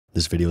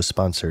This video is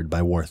sponsored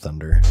by War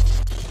Thunder.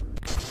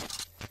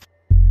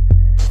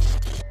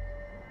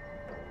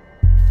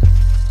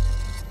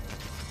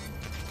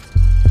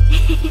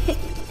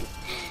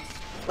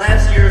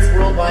 Last year's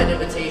Worldwide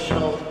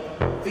Invitational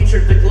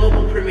featured the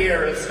global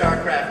premiere of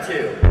StarCraft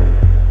II.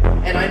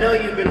 And I know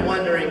you've been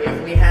wondering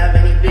if we have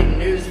any big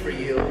news for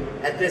you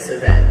at this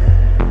event.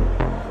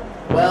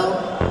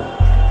 Well,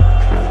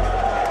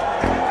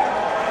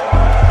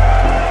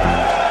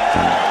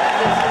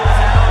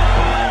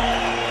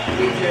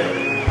 we do.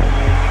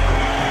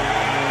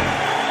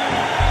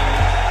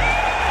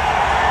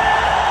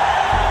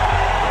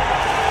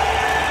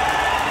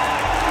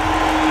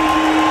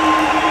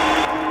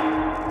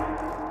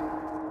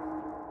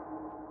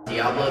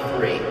 Diablo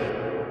 3.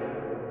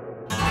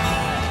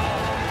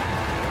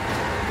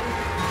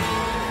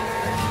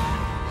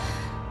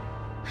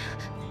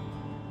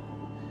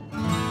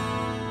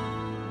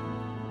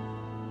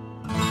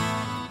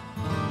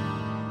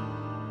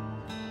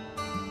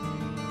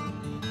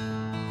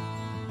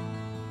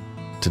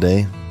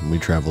 Today, we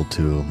travel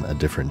to a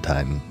different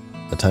time,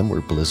 a time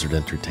where Blizzard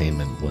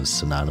Entertainment was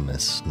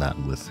synonymous not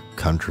with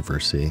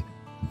controversy,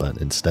 but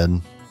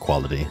instead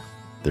quality.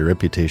 Their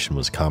reputation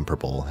was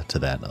comparable to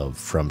that of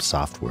From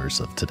Software's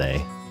of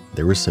today.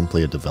 They were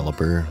simply a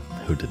developer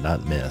who did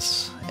not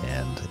miss,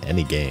 and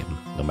any game,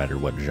 no matter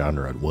what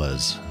genre it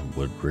was,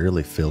 would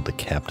rarely fail to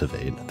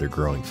captivate their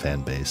growing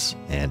fan base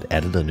and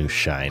added a new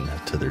shine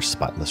to their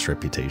spotless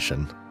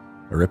reputation.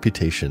 A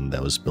reputation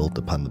that was built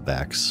upon the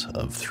backs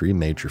of three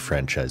major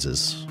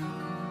franchises: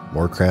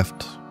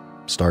 Warcraft,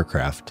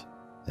 StarCraft,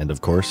 and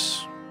of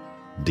course,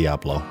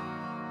 Diablo.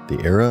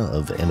 The era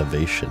of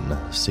innovation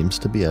seems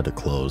to be at a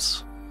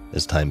close.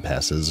 As time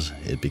passes,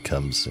 it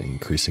becomes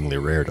increasingly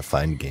rare to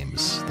find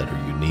games that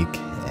are unique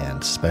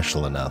and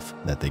special enough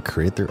that they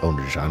create their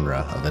own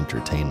genre of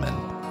entertainment.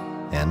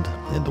 And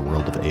in the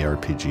world of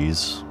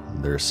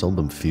ARPGs, there are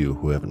seldom few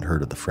who haven't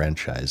heard of the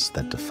franchise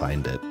that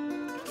defined it.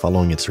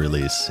 Following its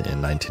release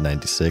in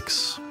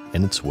 1996,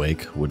 in its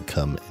wake would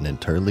come an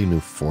entirely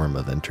new form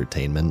of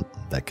entertainment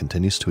that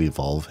continues to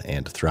evolve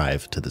and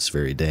thrive to this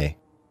very day.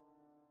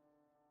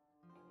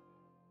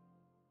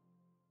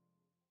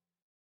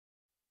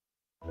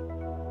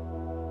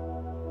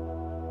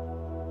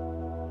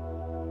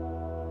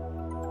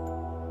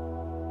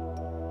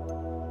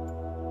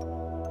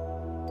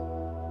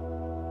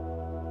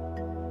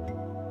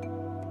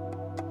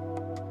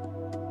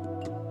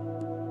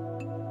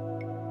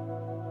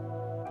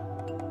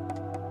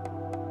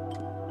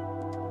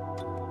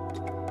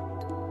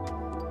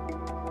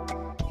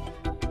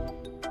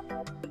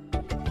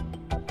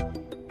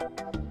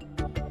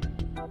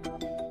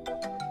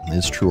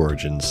 Its true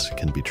origins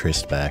can be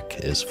traced back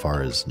as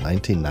far as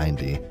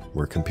 1990,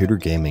 where computer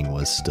gaming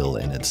was still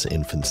in its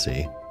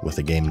infancy, with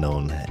a game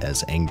known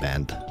as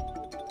Angband.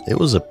 It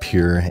was a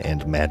pure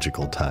and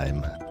magical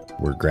time,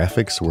 where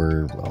graphics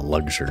were a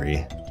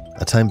luxury,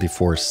 a time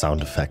before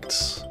sound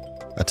effects,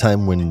 a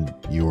time when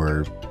you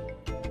were,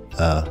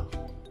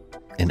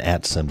 an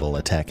 @ symbol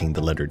attacking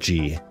the letter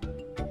G.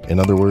 In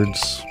other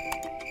words,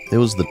 it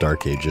was the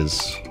Dark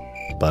Ages.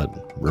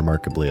 But,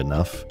 remarkably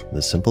enough,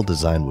 the simple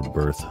design would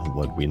birth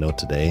what we know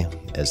today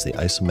as the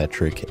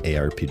isometric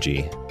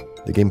ARPG.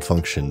 The game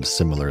functioned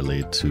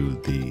similarly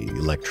to the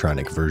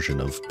electronic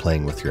version of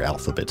playing with your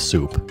alphabet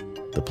soup.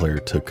 The player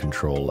took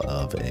control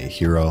of a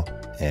hero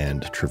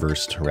and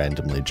traversed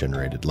randomly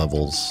generated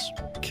levels,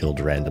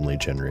 killed randomly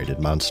generated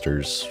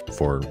monsters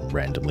for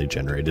randomly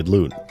generated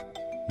loot.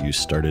 You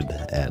started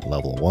at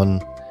level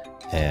 1,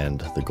 and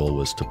the goal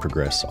was to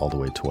progress all the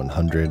way to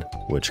 100,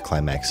 which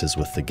climaxes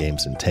with the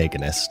game's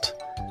antagonist,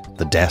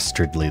 the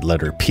dastardly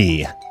letter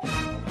P.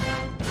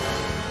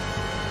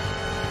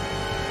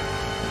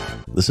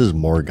 This is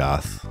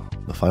Morgoth,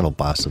 the final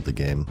boss of the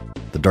game,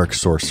 the dark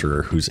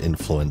sorcerer whose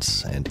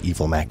influence and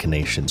evil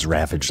machinations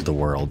ravage the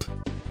world.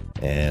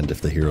 And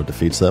if the hero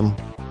defeats them,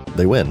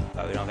 they win. We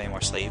don't have any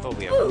more slave, but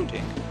we are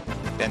voting.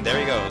 And there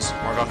he goes,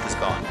 Morgoth is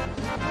gone.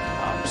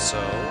 So,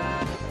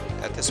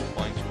 at this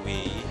point,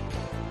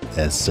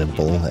 As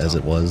simple as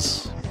it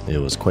was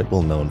quite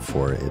well known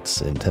for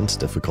its intense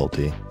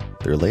difficulty.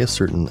 There lay a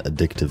certain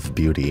addictive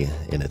beauty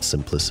in its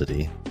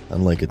simplicity,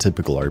 unlike a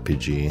typical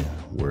RPG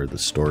where the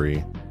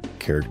story,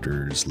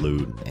 characters,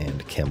 loot,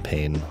 and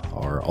campaign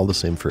are all the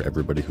same for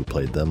everybody who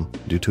played them.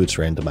 Due to its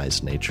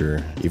randomized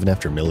nature, even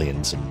after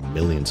millions and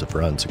millions of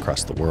runs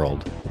across the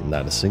world,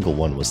 not a single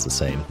one was the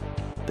same.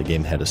 The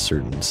game had a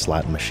certain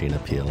slot machine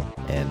appeal,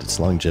 and its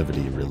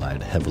longevity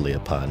relied heavily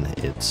upon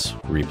its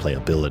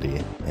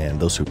replayability, and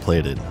those who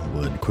played it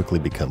would quickly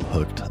become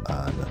hooked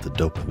on the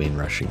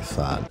dopamine-rushing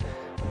thought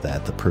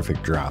that the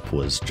perfect drop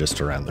was just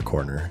around the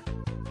corner.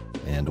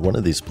 And one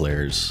of these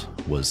players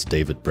was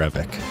David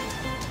Brevik.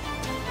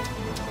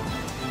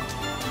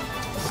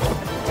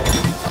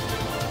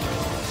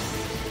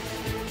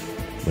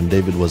 When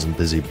David wasn't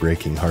busy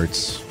breaking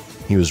hearts,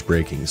 he was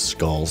breaking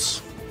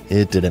skulls.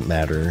 It didn't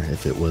matter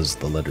if it was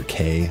the letter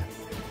K,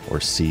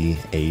 or C,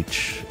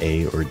 H,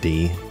 A, or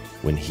D.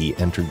 When he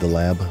entered the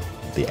lab,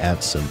 the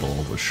 @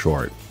 symbol was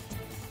short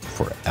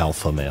for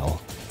alpha male.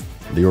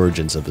 The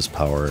origins of his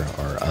power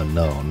are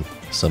unknown.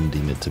 Some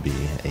deem it to be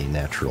a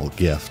natural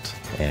gift,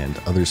 and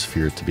others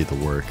fear it to be the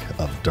work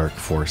of dark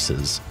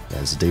forces,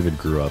 as David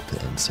grew up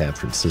in San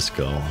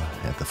Francisco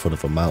at the foot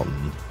of a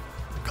mountain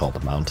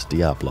called Mount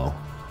Diablo.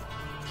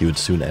 He would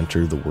soon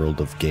enter the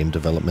world of game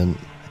development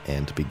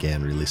and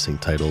began releasing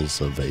titles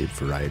of a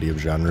variety of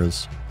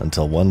genres,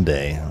 until one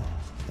day,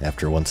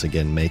 after once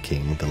again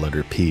making the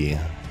letter P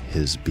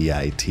his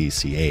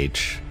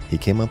BITCH, he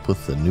came up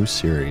with a new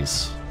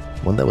series,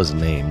 one that was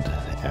named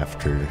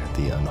after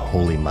the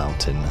unholy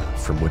mountain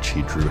from which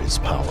he drew his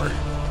power.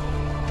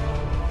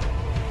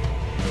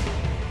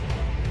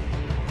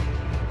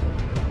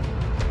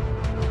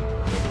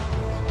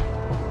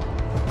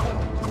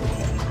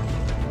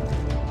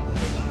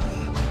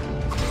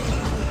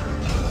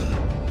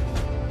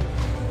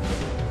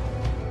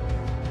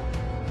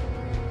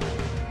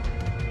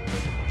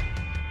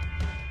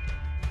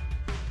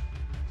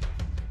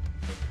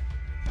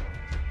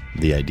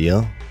 The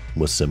idea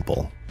was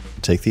simple.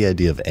 Take the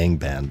idea of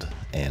Angband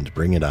and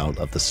bring it out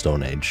of the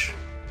Stone Age.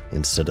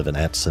 Instead of an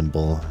 @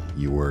 symbol,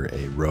 you were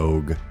a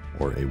rogue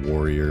or a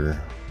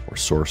warrior or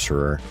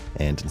sorcerer,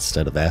 and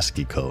instead of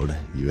ASCII code,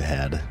 you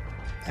had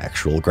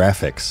actual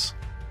graphics.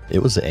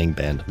 It was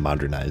Angband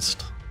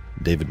modernized.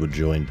 David would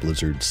join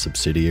Blizzard's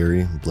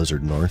subsidiary,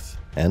 Blizzard North,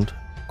 and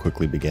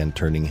quickly began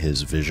turning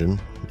his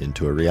vision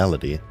into a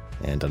reality.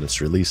 And on its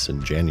release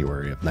in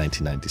January of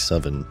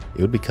 1997,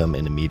 it would become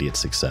an immediate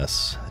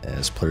success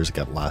as players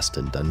got lost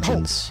in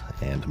dungeons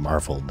and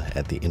marveled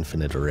at the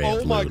infinite array of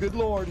loot. My good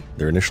lord.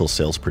 Their initial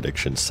sales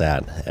prediction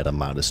sat at a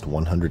modest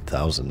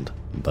 100,000,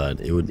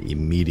 but it would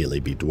immediately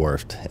be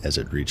dwarfed as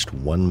it reached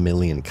 1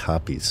 million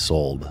copies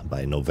sold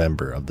by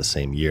November of the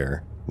same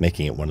year,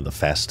 making it one of the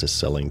fastest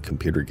selling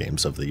computer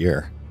games of the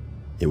year.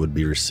 It would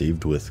be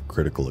received with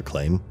critical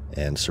acclaim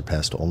and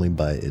surpassed only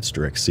by its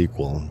direct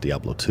sequel,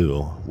 Diablo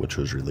 2, which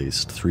was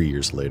released 3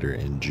 years later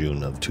in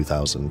June of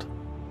 2000.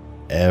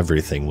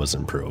 Everything was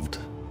improved,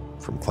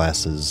 from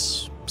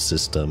classes,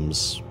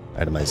 systems,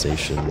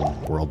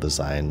 itemization, world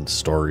design,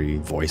 story,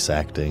 voice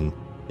acting.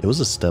 It was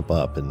a step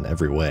up in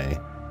every way,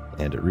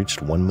 and it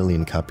reached 1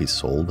 million copies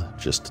sold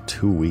just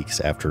 2 weeks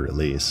after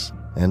release,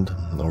 and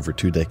over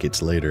 2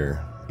 decades later,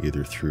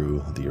 either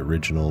through the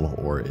original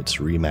or its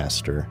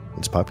remaster,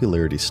 its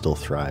popularity still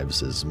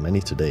thrives as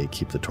many today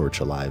keep the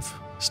torch alive,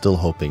 still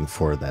hoping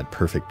for that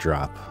perfect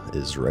drop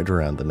is right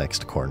around the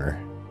next corner.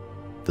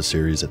 The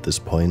series at this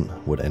point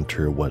would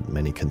enter what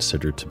many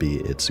consider to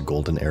be its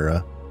golden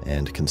era,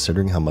 and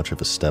considering how much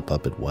of a step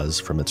up it was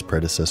from its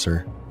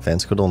predecessor,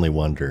 fans could only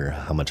wonder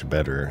how much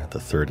better the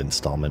third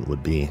installment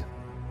would be.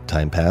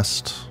 Time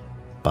passed,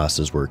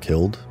 bosses were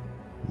killed,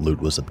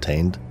 loot was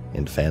obtained,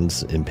 and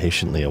fans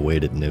impatiently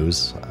awaited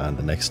news on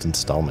the next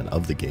installment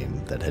of the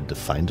game that had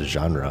defined a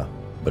genre.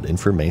 But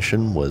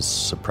information was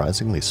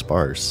surprisingly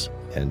sparse,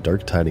 and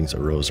dark tidings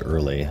arose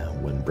early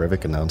when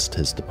Breivik announced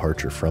his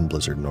departure from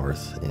Blizzard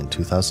North in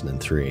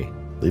 2003,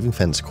 leaving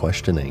fans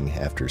questioning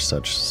after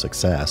such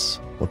success,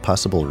 what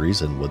possible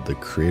reason would the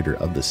creator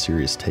of the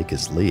series take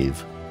his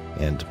leave,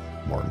 and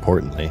more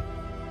importantly,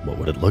 what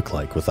would it look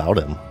like without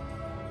him?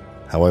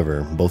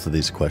 However, both of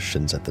these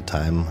questions at the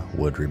time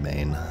would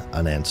remain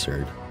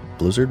unanswered.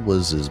 Blizzard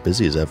was as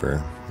busy as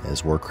ever,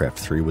 as Warcraft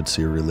 3 would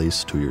see a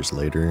release 2 years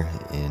later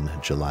in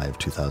July of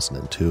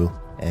 2002,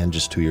 and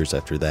just 2 years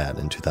after that,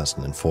 in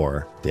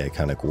 2004, the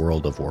iconic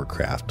World of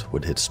Warcraft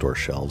would hit store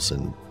shelves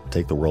and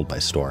take the world by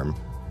storm.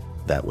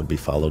 That would be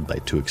followed by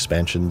 2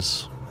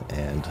 expansions,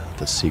 and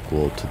the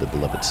sequel to the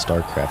beloved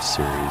StarCraft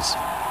series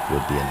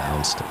would be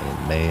announced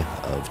in May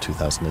of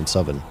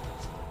 2007.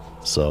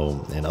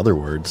 So, in other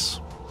words,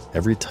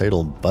 every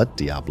title but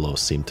Diablo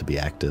seemed to be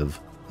active,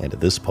 and at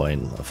this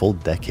point, a full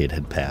decade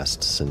had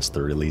passed since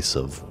the release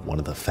of one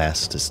of the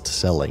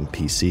fastest-selling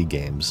PC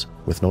games,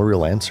 with no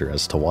real answer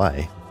as to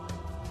why.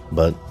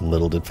 But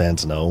little did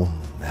fans know,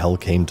 hell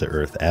came to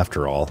Earth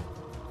after all.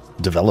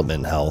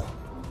 Development hell.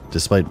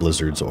 Despite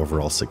Blizzard's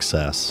overall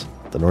success,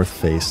 the North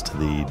faced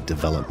the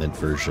development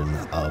version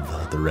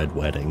of The Red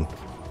Wedding.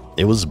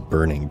 It was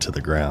burning to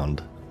the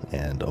ground,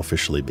 and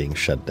officially being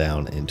shut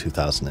down in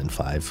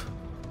 2005.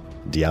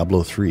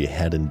 Diablo 3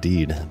 had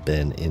indeed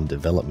been in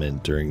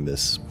development during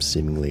this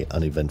seemingly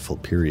uneventful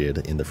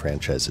period in the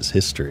franchise's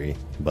history,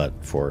 but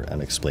for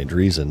unexplained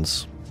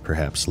reasons,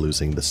 perhaps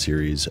losing the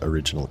series'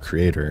 original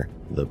creator,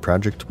 the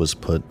project was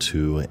put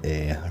to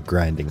a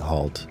grinding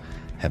halt,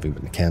 having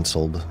been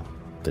cancelled,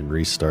 then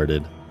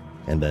restarted,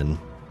 and then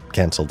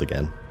cancelled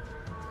again.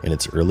 In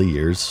its early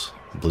years,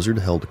 Blizzard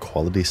held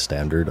quality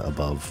standard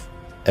above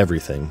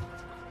everything.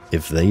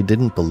 If they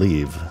didn't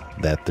believe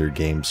that their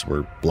games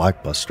were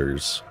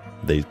blockbusters,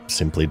 they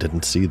simply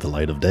didn't see the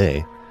light of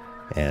day,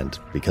 and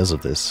because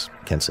of this,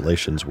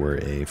 cancellations were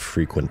a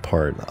frequent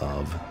part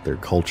of their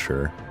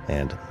culture,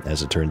 and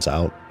as it turns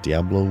out,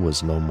 Diablo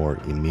was no more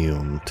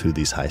immune to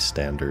these high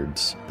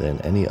standards than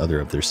any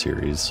other of their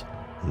series,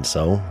 and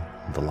so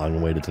the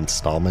long-awaited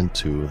installment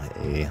to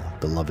a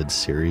beloved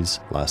series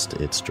lost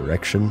its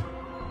direction,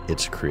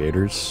 its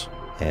creators,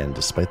 and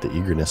despite the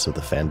eagerness of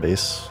the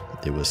fanbase,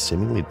 it was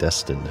seemingly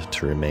destined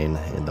to remain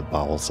in the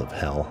bowels of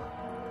hell.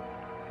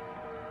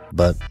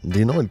 But do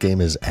you know what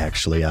game is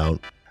actually out?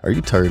 Are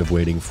you tired of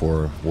waiting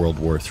for World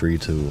War III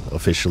to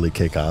officially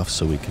kick off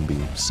so we can be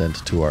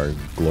sent to our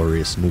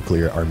glorious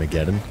nuclear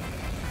Armageddon?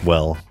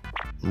 Well,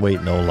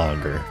 wait no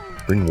longer.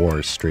 Bring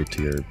war straight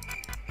to your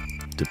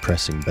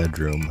depressing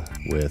bedroom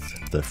with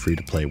the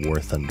free-to-play War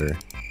Thunder,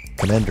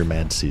 Commander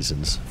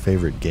MadSeason's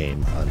favorite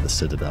game on the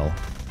Citadel.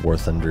 War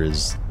Thunder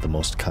is the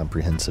most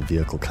comprehensive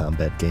vehicle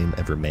combat game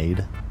ever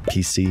made.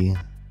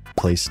 PC,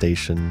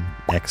 PlayStation,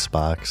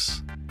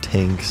 Xbox,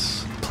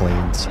 tanks,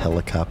 planes,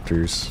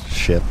 helicopters,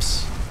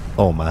 ships.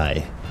 Oh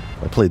my.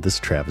 I played this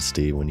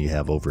travesty when you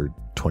have over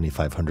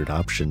 2,500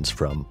 options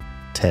from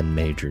 10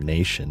 major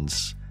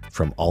nations,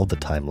 from all the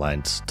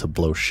timelines to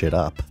blow shit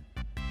up.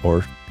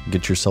 Or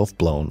get yourself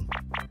blown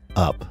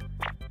up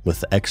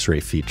with the X-ray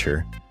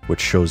feature, which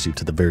shows you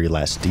to the very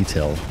last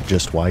detail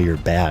just why you're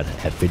bad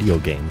at video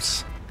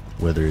games.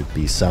 Whether it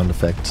be sound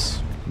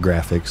effects,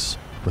 graphics,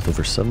 with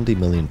over 70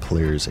 million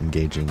players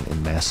engaging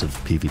in massive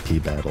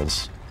PvP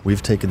battles,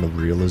 we've taken the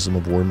realism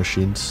of war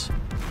machines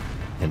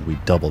and we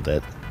doubled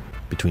it.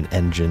 Between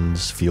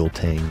engines, fuel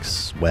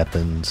tanks,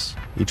 weapons,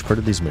 each part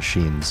of these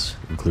machines,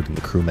 including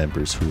the crew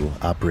members who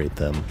operate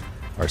them,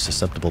 are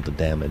susceptible to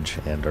damage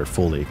and are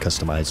fully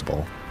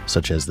customizable,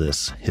 such as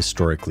this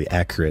historically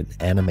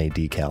accurate anime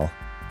decal.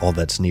 All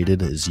that's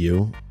needed is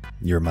you,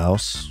 your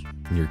mouse,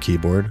 your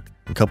keyboard,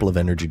 a couple of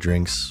energy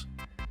drinks,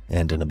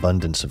 and an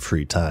abundance of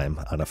free time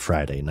on a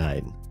Friday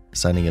night.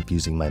 Signing up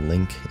using my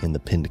link in the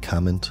pinned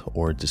comment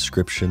or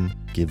description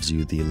gives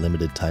you the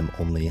limited time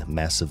only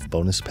massive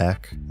bonus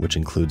pack, which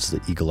includes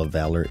the Eagle of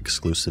Valor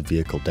exclusive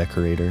vehicle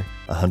decorator,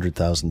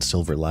 100,000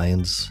 silver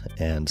lions,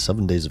 and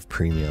 7 days of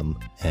premium,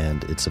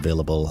 and it's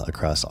available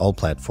across all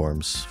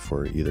platforms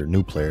for either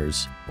new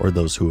players or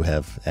those who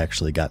have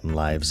actually gotten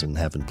lives and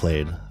haven't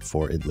played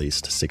for at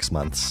least 6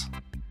 months.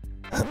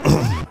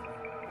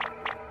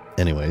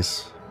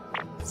 Anyways,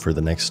 for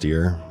the next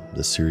year,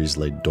 the series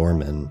lay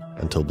dormant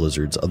until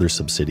Blizzard's other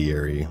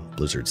subsidiary,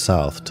 Blizzard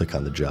South, took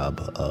on the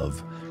job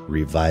of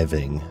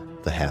reviving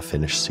the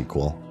half-finished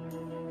sequel.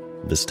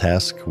 This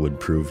task would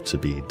prove to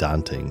be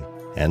daunting,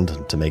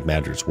 and to make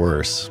matters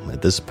worse,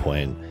 at this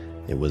point,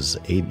 it was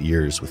 8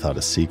 years without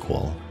a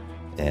sequel,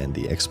 and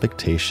the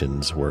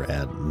expectations were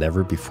at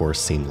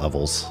never-before-seen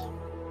levels.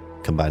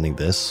 Combining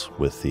this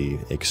with the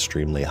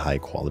extremely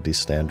high-quality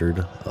standard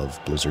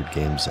of Blizzard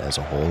games as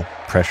a whole,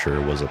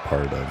 pressure was a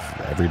part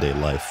of everyday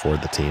life for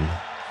the team.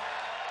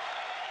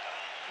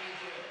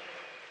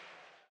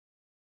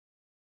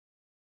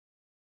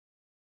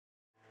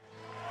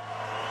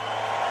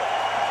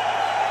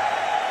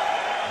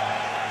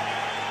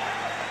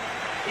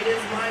 It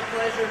is my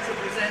pleasure to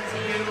present to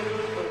you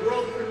the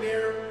world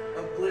premiere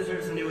of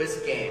Blizzard's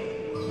newest game.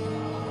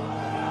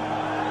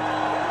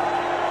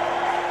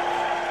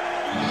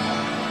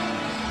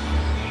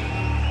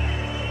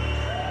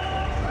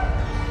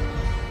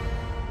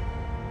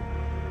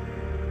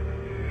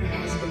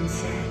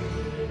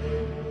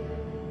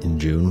 In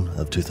June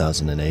of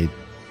 2008,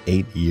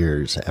 8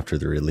 years after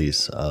the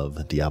release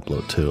of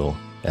Diablo 2,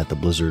 at the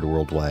Blizzard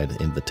Worldwide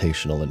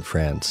Invitational in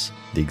France,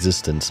 the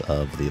existence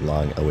of the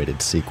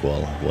long-awaited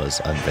sequel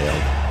was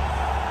unveiled.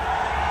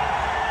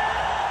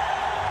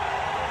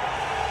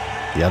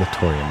 The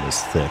auditorium was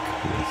thick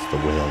with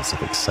the wails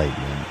of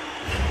excitement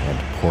and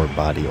poor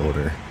body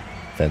odor.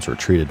 Fans were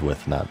treated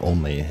with not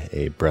only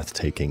a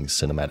breathtaking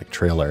cinematic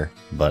trailer,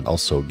 but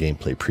also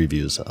gameplay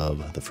previews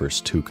of the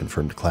first 2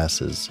 confirmed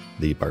classes,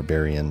 the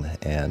Barbarian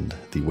and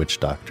the Witch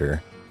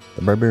Doctor.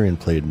 The Barbarian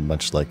played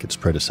much like its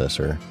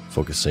predecessor,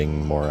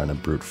 focusing more on a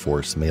brute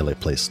force melee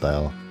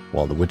playstyle,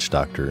 while the Witch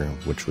Doctor,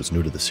 which was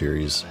new to the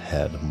series,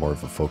 had more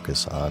of a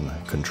focus on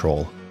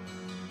control.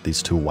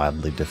 These 2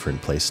 wildly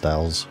different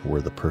playstyles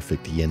were the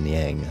perfect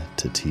yin-yang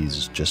to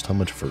tease just how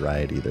much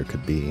variety there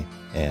could be,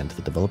 and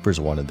the developers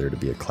wanted there to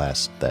be a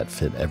class that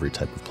fit every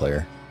type of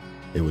player.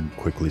 It would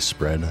quickly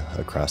spread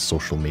across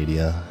social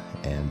media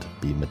and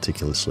be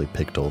meticulously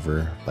picked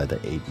over by the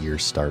 8-year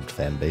starved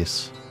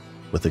fanbase.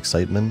 With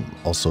excitement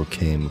also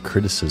came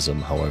criticism,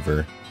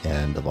 however,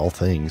 and of all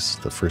things,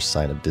 the first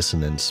sign of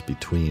dissonance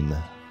between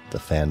the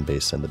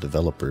fanbase and the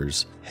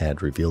developers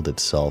had revealed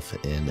itself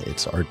in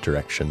its art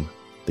direction.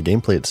 The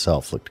gameplay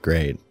itself looked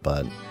great,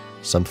 but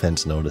some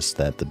fans noticed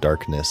that the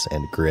darkness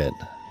and grit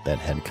that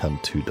had come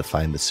to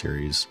define the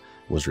series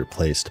was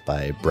replaced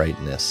by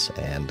brightness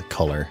and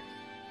color.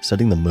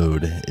 Setting the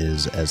mood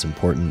is as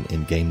important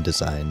in game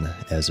design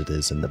as it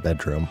is in the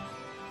bedroom.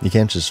 You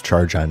can't just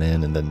charge on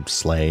in and then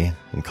slay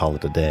and call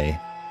it a day.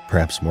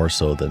 Perhaps more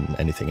so than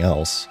anything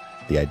else,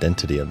 the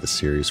identity of the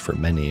series for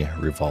many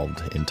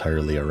revolved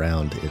entirely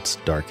around its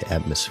dark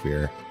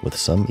atmosphere, with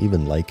some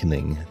even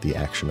likening the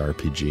action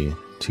RPG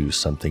to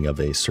something of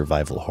a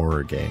survival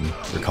horror game,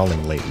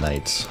 recalling late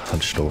nights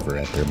hunched over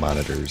at their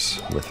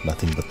monitors with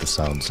nothing but the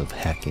sounds of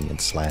hacking and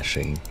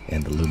slashing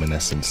and the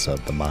luminescence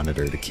of the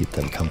monitor to keep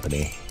them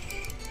company.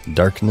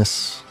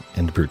 Darkness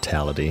and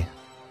brutality.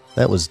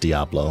 That was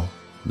Diablo.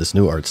 This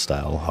new art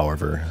style,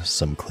 however,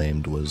 some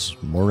claimed was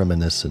more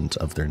reminiscent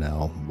of their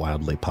now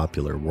wildly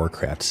popular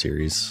Warcraft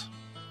series.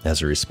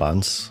 As a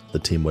response, the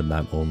team would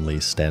not only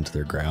stand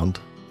their ground,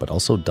 but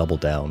also double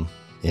down.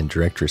 In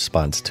direct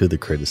response to the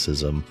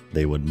criticism,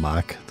 they would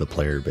mock the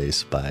player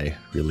base by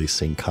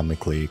releasing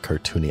comically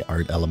cartoony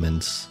art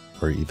elements,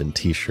 or even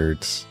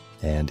t-shirts,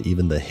 and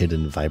even the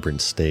hidden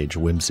vibrant stage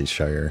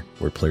Whimsyshire,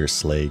 where players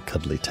slay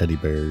cuddly teddy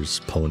bears,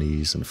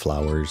 ponies, and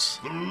flowers.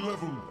 The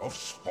level of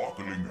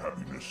sparkling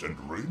happiness and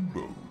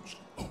rainbows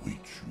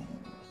awaits you.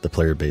 The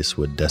player base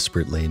would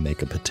desperately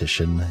make a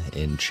petition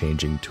in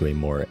changing to a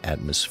more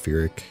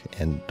atmospheric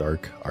and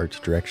dark art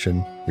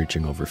direction,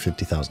 reaching over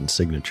 50,000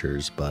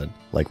 signatures, but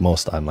like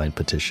most online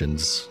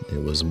petitions,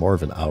 it was more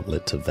of an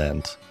outlet to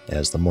vent,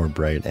 as the more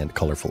bright and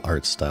colorful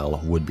art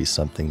style would be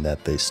something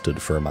that they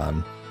stood firm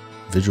on.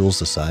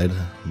 Visuals aside,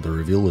 the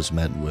reveal was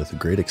met with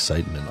great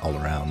excitement all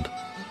around.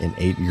 An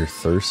 8-year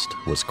thirst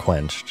was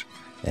quenched,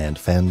 and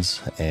fans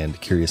and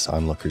curious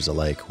onlookers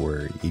alike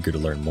were eager to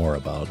learn more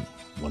about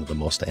one of the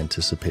most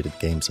anticipated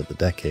games of the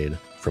decade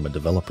from a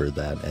developer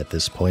that, at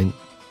this point,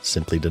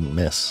 simply didn't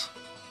miss.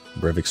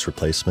 Breivik's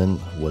replacement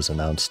was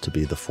announced to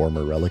be the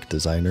former Relic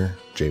designer,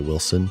 Jay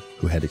Wilson,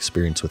 who had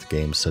experience with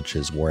games such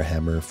as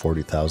Warhammer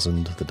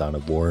 40,000, The Dawn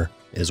of War,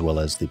 as well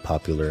as the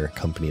popular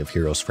Company of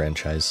Heroes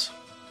franchise.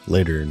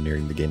 Later,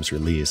 nearing the game's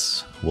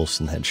release,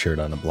 Wilson had shared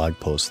on a blog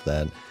post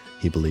that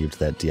he believed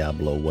that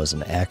Diablo was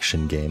an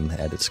action game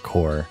at its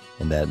core,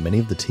 and that many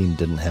of the team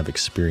didn't have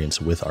experience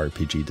with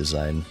RPG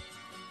design.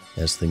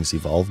 As things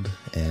evolved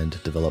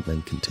and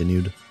development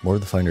continued, more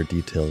of the finer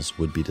details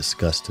would be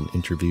discussed in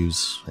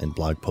interviews and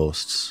blog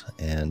posts,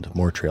 and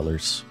more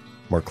trailers.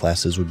 More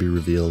classes would be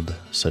revealed,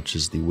 such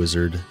as the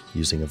Wizard,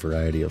 using a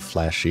variety of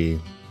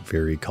flashy,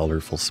 very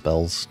colorful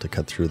spells to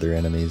cut through their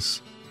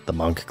enemies. The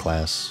Monk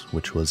class,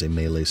 which was a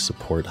melee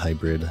support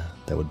hybrid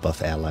that would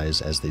buff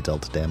allies as they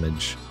dealt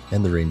damage,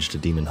 and the ranged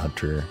Demon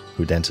Hunter,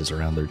 who dances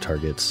around their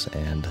targets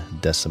and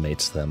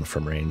decimates them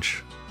from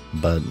range.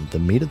 But the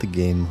meat of the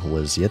game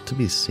was yet to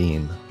be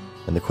seen,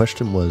 and the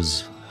question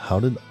was, how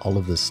did all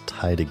of this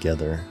tie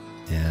together,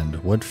 and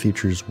what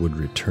features would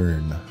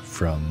return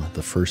from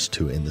the first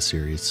two in the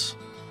series?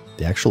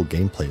 The actual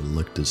gameplay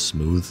looked as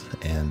smooth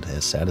and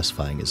as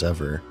satisfying as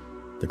ever.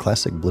 The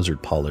classic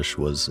Blizzard polish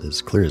was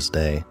as clear as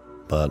day,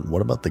 but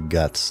what about the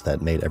guts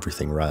that made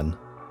everything run?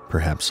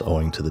 Perhaps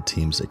owing to the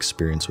team's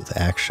experience with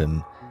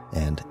action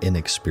and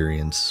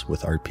inexperience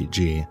with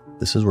RPG,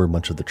 this is where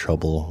much of the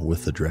trouble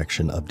with the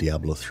direction of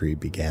Diablo 3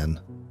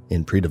 began.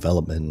 In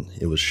pre-development,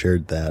 it was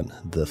shared that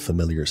the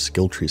familiar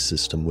skill tree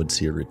system would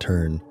see a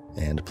return,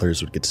 and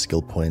players would get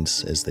skill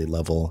points as they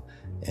level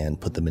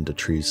and put them into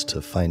trees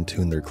to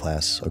fine-tune their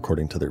class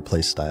according to their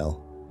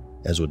playstyle.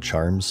 As would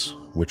charms,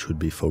 which would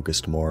be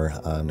focused more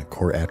on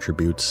core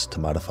attributes to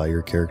modify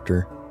your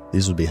character.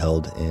 These would be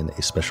held in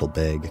a special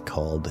bag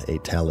called a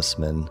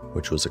talisman,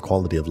 which was a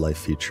quality of life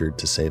feature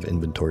to save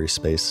inventory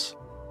space.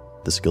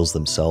 The skills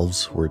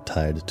themselves were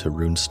tied to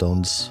rune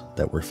stones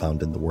that were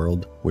found in the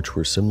world, which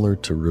were similar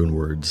to rune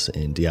words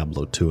in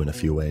Diablo 2 in a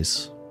few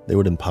ways. They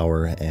would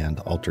empower and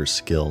alter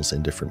skills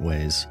in different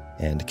ways,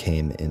 and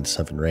came in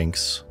 7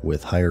 ranks,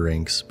 with higher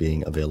ranks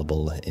being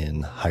available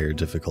in higher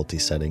difficulty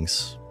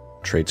settings.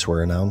 Traits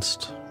were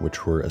announced,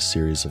 which were a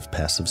series of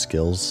passive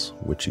skills,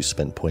 which you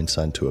spent points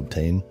on to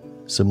obtain,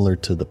 similar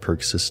to the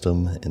perk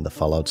system in the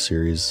Fallout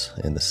series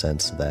in the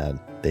sense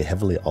that they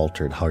heavily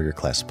altered how your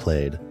class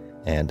played,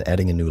 and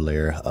adding a new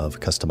layer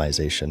of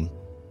customization.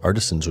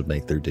 Artisans would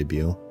make their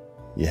debut.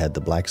 You had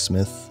the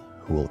blacksmith,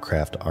 who will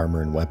craft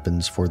armor and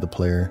weapons for the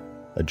player,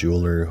 a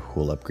jeweler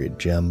who will upgrade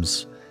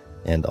gems,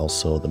 and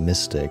also the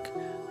mystic,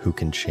 who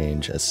can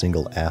change a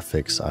single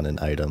affix on an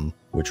item,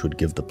 which would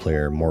give the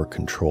player more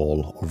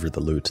control over the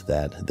loot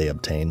that they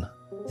obtain.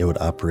 It would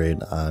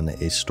operate on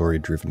a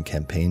story-driven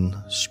campaign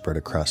spread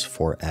across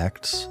 4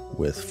 acts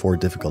with 4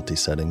 difficulty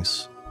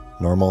settings: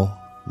 Normal,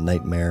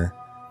 Nightmare,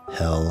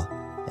 Hell,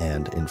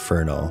 and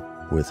Inferno,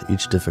 with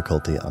each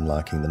difficulty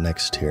unlocking the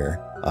next tier,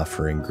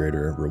 offering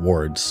greater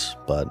rewards,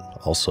 but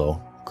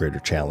also greater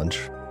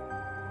challenge.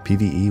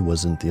 PvE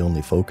wasn't the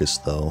only focus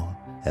though,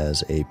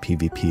 as a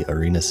PvP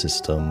arena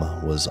system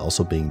was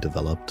also being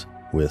developed,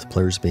 with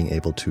players being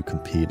able to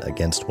compete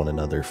against one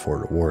another for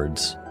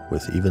rewards,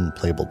 with even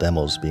playable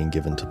demos being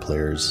given to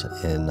players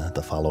in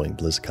the following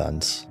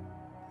BlizzCons.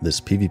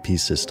 This PvP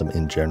system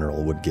in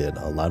general would get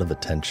a lot of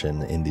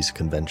attention in these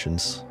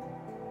conventions.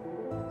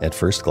 At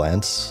first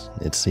glance,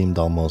 it seemed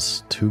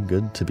almost too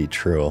good to be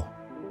true.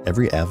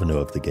 Every avenue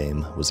of the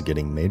game was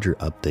getting major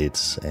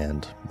updates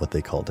and what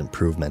they called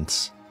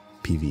improvements.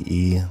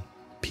 PvE,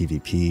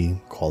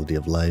 PvP, quality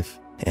of life,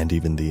 and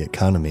even the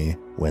economy,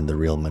 when the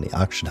Real Money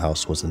Auction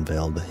House was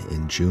unveiled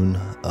in June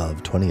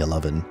of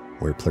 2011,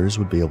 where players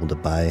would be able to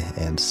buy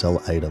and sell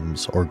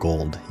items or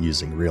gold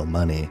using real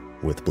money,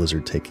 with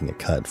Blizzard taking a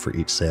cut for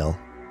each sale.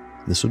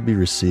 This would be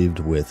received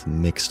with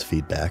mixed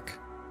feedback.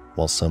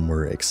 While some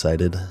were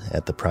excited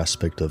at the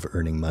prospect of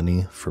earning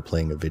money for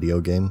playing a video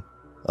game,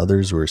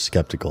 others were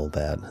skeptical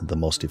that the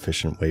most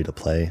efficient way to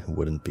play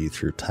wouldn't be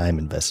through time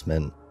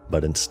investment,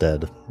 but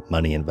instead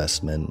money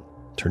investment,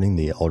 turning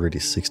the already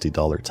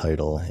 $60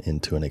 title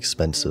into an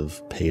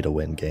expensive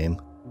pay-to-win game.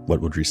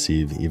 What would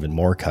receive even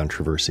more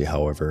controversy,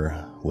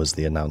 however, was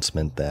the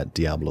announcement that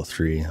Diablo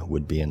 3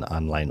 would be an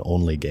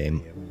online-only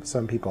game.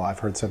 I've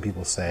heard some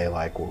people say,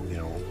 like, well, you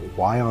know,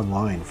 why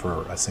online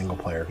for a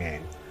single-player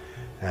game?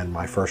 And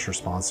my first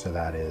response to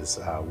that is,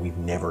 we've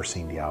never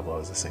seen Diablo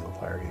as a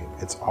single-player game.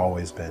 It's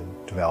always been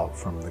developed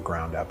from the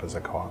ground up as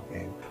a co-op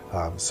game.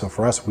 So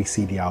for us, we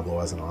see Diablo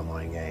as an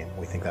online game.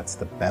 We think that's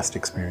the best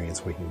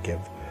experience we can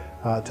give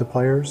to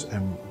players,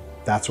 and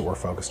that's what we're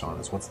focused on,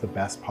 is what's the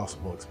best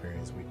possible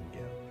experience we can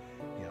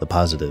give. The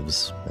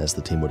positives, as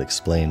the team would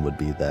explain, would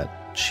be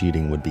that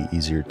cheating would be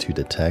easier to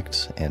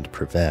detect and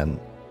prevent,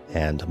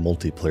 and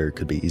multiplayer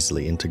could be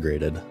easily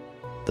integrated.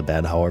 The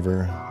bad,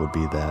 however, would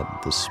be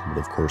that this would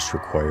of course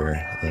require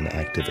an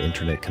active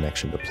internet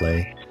connection to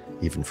play,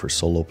 even for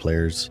solo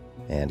players,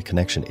 and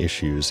connection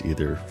issues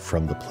either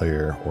from the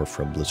player or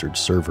from Blizzard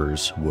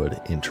servers would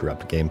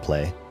interrupt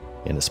gameplay,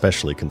 an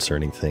especially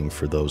concerning thing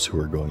for those who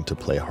are going to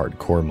play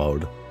hardcore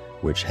mode,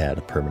 which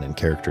had permanent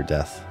character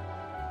death.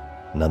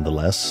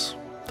 Nonetheless,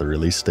 the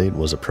release date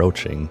was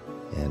approaching,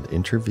 and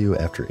interview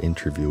after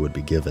interview would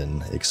be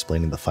given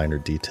explaining the finer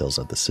details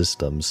of the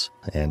systems,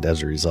 and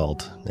as a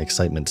result,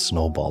 excitement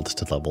snowballed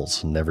to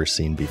levels never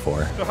seen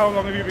before. So how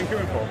long have you been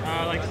queuing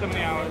for? Like 70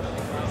 hours.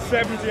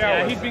 70 hours?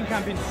 Yeah, he's been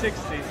camping 60,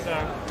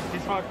 so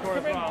he's hardcore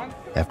as well.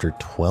 After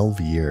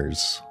 12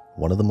 years,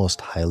 one of the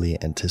most highly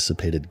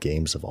anticipated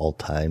games of all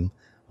time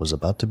was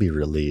about to be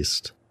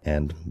released,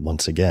 and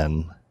once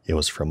again, it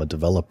was from a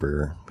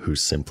developer who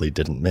simply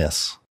didn't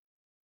miss.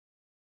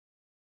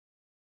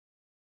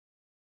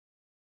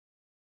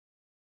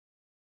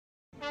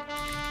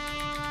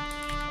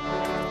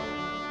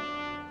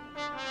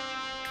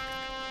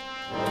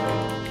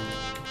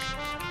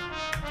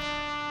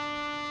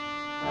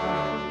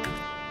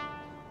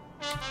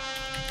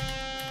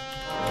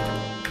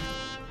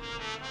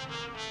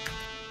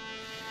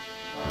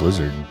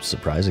 Blizzard,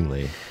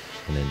 surprisingly,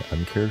 in an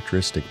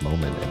uncharacteristic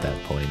moment at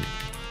that point,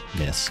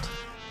 missed.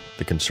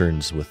 The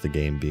concerns with the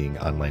game being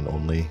online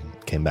only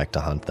came back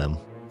to haunt them.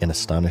 An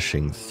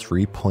astonishing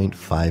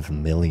 3.5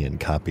 million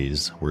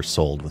copies were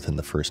sold within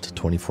the first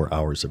 24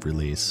 hours of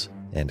release,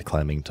 and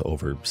climbing to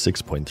over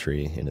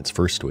 6.3 in its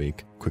first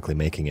week, quickly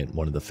making it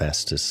one of the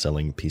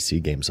fastest-selling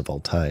PC games of all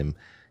time,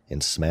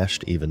 and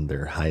smashed even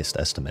their highest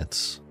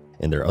estimates.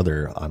 In their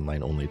other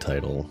online-only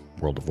title,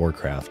 World of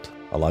Warcraft,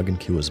 a login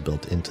queue was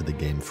built into the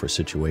game for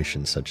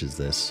situations such as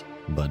this,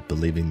 but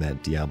believing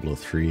that Diablo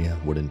 3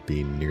 wouldn't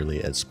be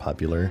nearly as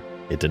popular,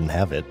 it didn't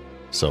have it.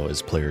 So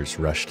as players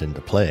rushed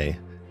into play,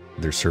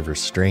 their servers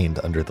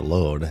strained under the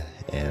load,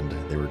 and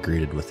they were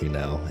greeted with the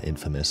now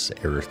infamous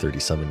Error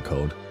 37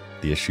 code.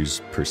 The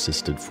issues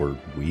persisted for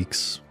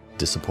weeks,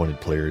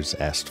 disappointed players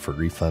asked for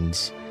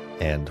refunds,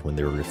 and when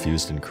they were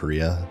refused in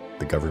Korea,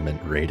 the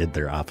government raided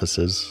their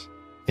offices.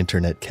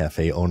 Internet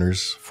cafe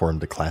owners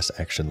formed a class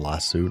action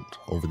lawsuit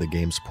over the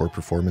game's poor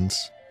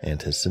performance,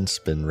 and has since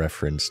been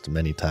referenced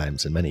many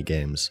times in many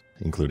games,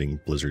 including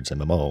Blizzard's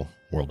MMO,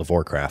 World of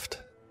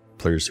Warcraft.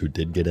 Players who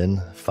did get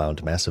in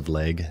found massive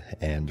lag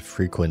and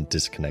frequent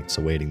disconnects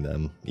awaiting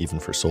them, even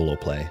for solo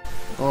play.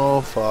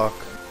 Oh fuck,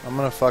 I'm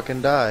gonna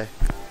fucking die.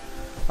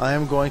 I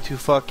am going to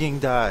fucking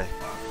die.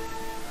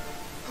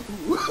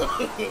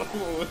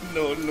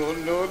 No.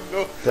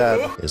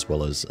 Dad. As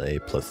well as a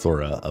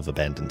plethora of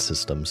abandoned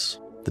systems.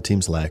 The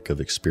team's lack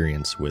of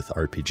experience with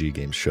RPG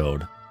games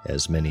showed,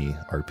 as many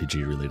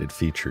RPG-related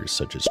features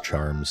such as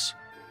charms,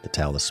 the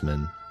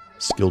talisman,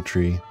 skill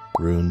tree,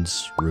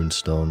 runes,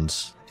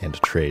 runestones, and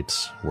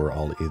traits were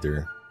all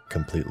either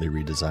completely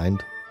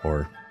redesigned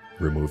or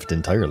removed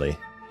entirely.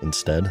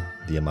 Instead,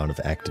 the amount of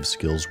active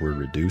skills were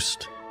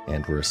reduced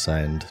and were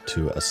assigned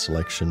to a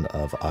selection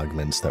of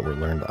augments that were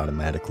learned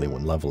automatically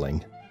when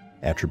leveling.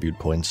 Attribute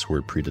points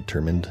were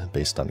predetermined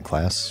based on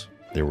class.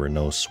 There were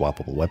no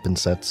swappable weapon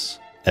sets.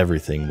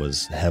 Everything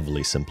was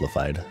heavily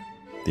simplified.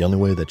 The only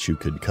way that you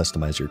could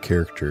customize your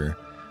character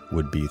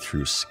would be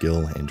through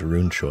skill and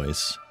rune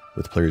choice,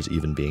 with players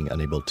even being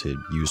unable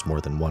to use more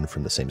than one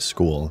from the same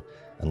school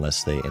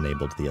unless they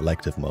enabled the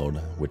elective mode,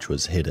 which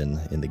was hidden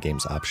in the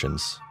game's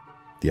options.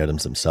 The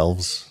items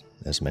themselves,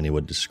 as many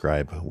would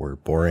describe, were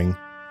boring.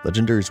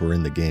 Legendaries were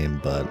in the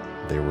game, but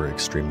they were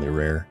extremely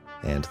rare,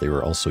 and they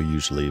were also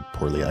usually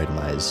poorly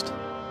itemized.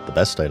 The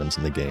best items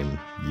in the game,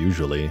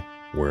 usually,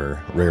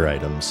 were rare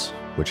items,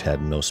 which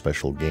had no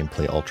special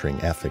gameplay-altering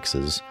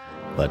affixes,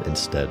 but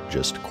instead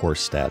just core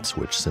stats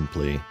which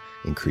simply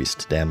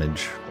increased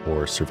damage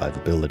or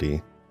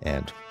survivability,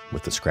 and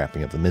with the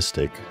scrapping of the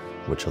Mystic,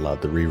 which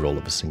allowed the reroll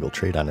of a single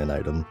trait on an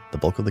item, the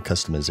bulk of the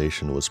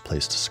customization was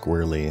placed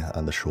squarely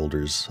on the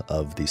shoulders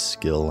of the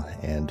skill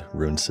and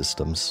rune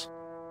systems.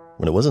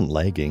 When it wasn't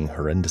lagging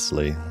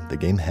horrendously, the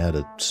game had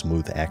a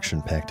smooth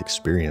action-packed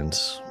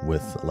experience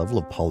with a level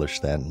of polish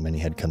that many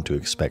had come to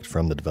expect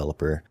from the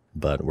developer,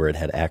 but where it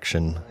had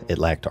action, it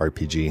lacked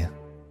RPG.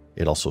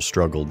 It also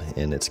struggled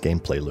in its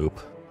gameplay loop,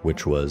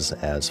 which was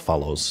as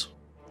follows.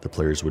 The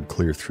players would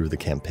clear through the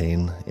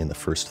campaign in the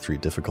first 3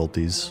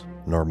 difficulties,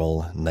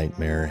 Normal,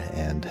 Nightmare,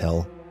 and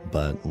Hell,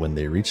 but when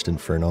they reached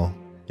Inferno,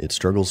 its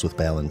struggles with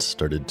balance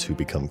started to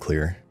become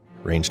clear.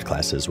 Ranged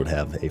classes would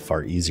have a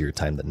far easier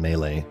time than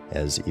melee,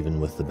 as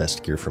even with the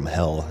best gear from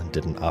Hell,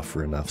 didn't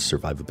offer enough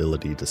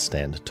survivability to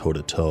stand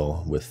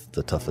toe-to-toe with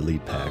the tough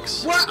elite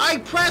packs. What? I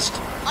pressed!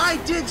 I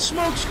did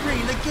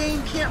smokescreen! The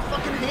game can't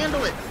fucking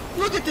handle it!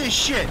 Look at this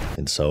shit!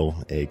 And so,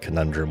 a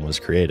conundrum was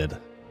created.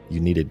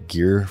 You needed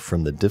gear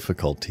from the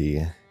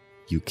difficulty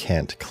you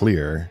can't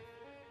clear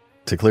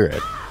to clear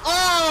it.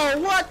 Oh,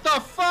 what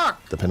the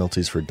fuck? The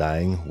penalties for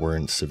dying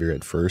weren't severe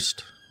at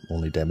first,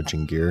 only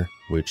damaging gear,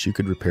 which you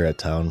could repair at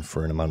town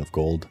for an amount of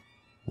gold.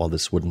 While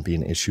this wouldn't be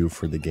an issue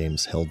for the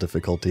game's Hell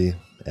difficulty,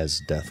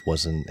 as death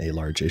wasn't a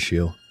large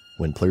issue,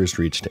 when players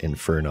reached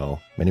Inferno,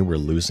 many were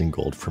losing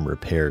gold from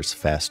repairs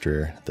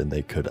faster than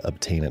they could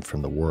obtain it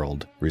from the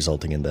world,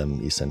 resulting in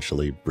them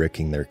essentially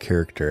bricking their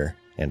character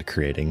and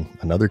creating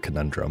another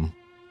conundrum.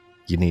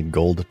 You need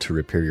gold to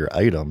repair your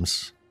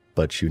items,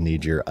 but you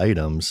need your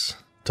items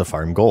to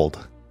farm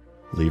gold,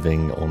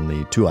 leaving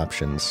only two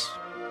options: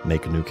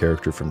 make a new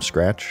character from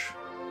scratch,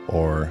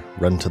 or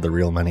run to the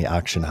real money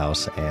auction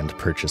house and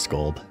purchase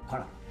gold.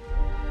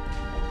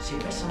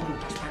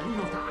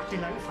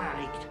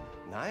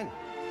 Nein,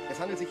 es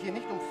handelt sich hier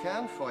nicht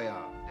Fernfeuer.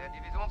 Der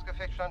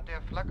Divisionsgefechtsstand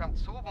der Flak am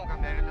Zoobunker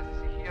meldet, dass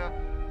es sich hier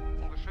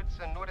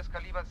Geschütze nur des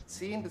Kalibers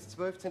 10 bis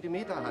 12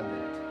 Zentimeter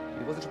handelt.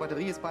 Die russische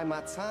Batterie ist bei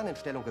Marzahn in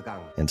Stellung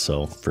gegangen. And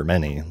so, for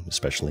many,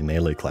 especially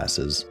melee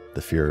classes,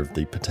 the fear of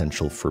the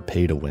potential for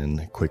pay to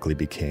win quickly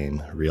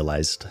became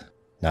realized.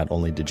 Not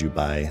only did you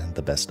buy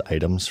the best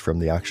items from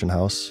the auction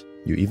house,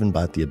 you even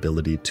bought the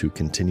ability to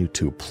continue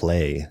to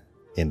play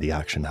in the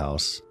auction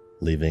house,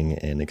 leaving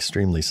an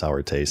extremely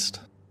sour taste.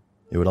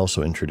 It would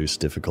also introduce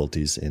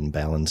difficulties in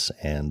balance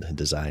and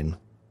design.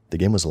 The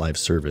game was a live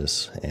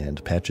service,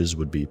 and patches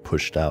would be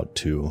pushed out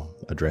to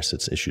address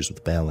its issues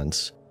with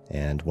balance,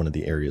 and one of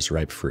the areas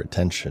ripe for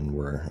attention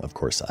were, of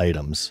course,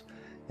 items,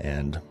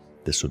 and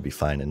this would be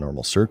fine in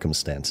normal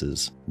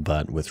circumstances,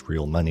 but with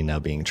real money now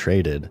being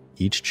traded,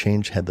 each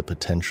change had the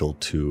potential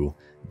to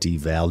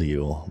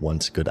devalue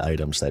once good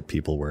items that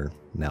people were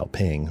now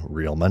paying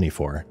real money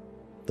for.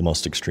 The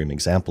most extreme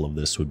example of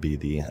this would be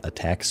the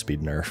attack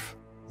speed nerf.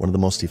 One of the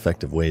most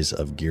effective ways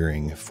of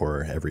gearing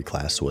for every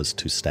class was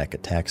to stack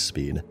attack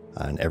speed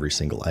on every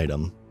single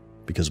item.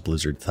 Because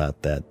Blizzard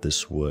thought that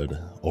this would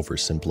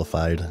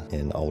oversimplify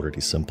an already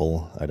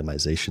simple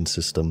itemization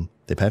system,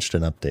 they patched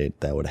an update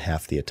that would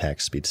half the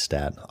attack speed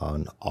stat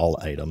on all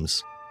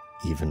items,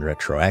 even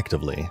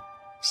retroactively.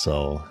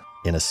 So,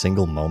 in a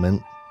single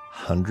moment,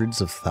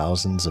 hundreds of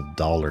thousands of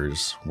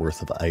dollars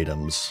worth of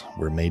items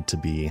were made to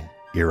be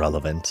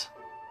irrelevant.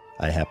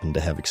 I happen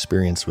to have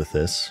experience with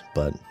this,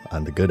 but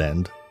on the good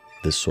end,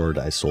 this sword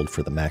I sold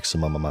for the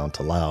maximum amount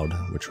allowed,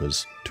 which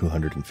was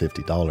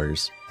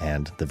 $250,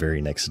 and the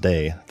very next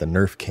day, the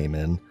nerf came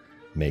in,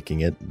 making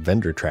it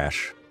vendor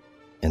trash.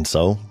 And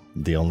so,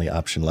 the only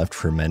option left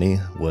for many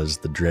was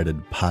the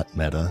dreaded pot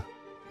meta.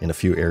 In a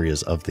few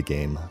areas of the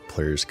game,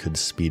 players could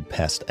speed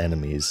past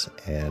enemies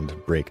and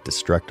break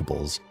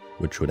destructibles,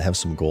 which would have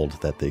some gold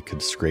that they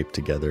could scrape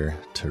together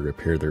to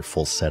repair their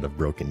full set of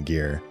broken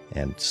gear,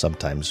 and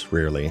sometimes,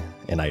 rarely,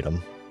 an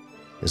item.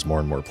 As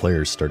more and more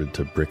players started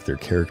to brick their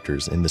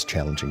characters in this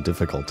challenging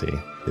difficulty,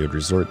 they would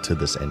resort to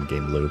this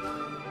endgame loop.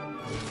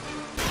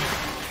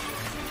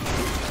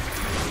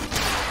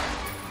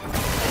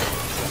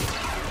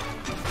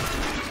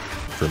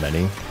 For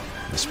many,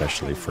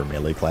 especially for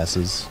melee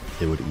classes,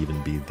 it would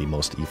even be the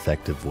most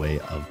effective way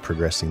of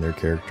progressing their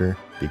character,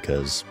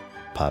 because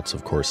pots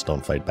of course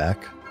don't fight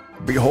back.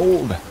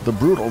 Behold the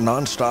brutal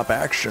non-stop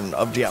action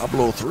of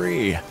Diablo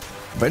 3.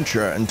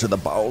 Venture into the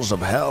bowels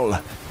of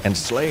hell and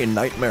slay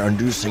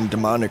nightmare-inducing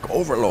demonic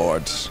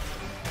overlords.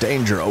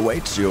 Danger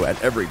awaits you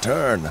at every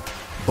turn,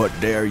 but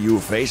dare you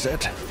face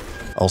it?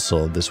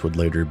 Also, this would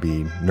later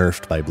be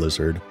nerfed by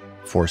Blizzard,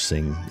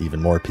 forcing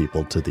even more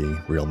people to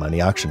the real money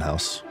auction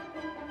house.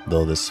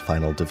 Though this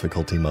final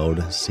difficulty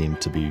mode seemed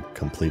to be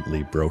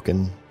completely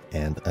broken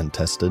and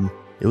untested,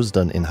 it was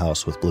done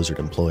in-house with Blizzard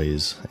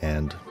employees,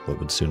 and what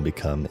would soon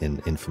become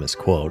an infamous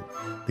quote,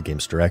 the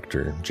game's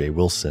director, Jay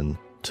Wilson,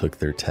 took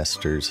their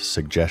testers'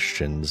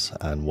 suggestions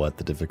on what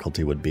the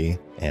difficulty would be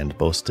and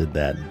boasted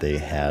that they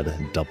had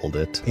doubled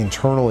it.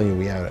 Internally,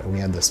 we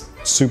had this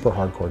super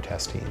hardcore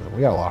test team.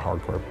 We got a lot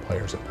of hardcore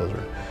players at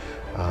Blizzard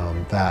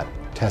that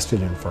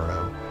tested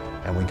Inferno,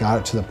 and we got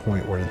it to the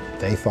point where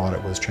they thought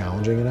it was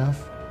challenging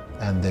enough,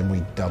 and then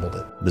we doubled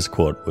it. This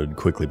quote would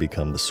quickly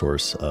become the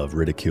source of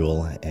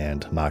ridicule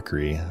and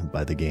mockery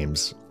by the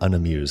game's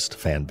unamused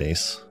fan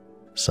base.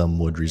 Some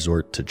would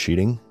resort to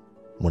cheating.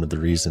 One of the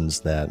reasons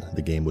that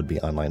the game would be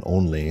online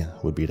only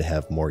would be to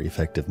have more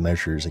effective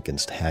measures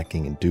against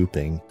hacking and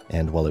duping,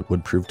 and while it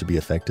would prove to be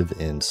effective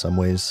in some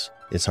ways,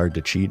 it's hard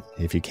to cheat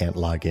if you can't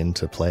log in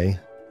to play.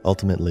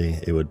 Ultimately,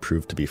 it would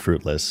prove to be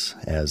fruitless,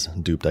 as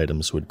duped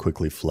items would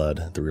quickly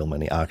flood the real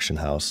money auction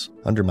house,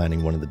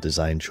 undermining one of the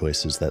design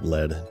choices that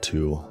led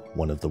to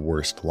one of the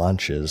worst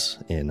launches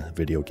in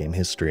video game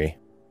history.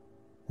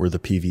 Where the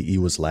PvE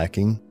was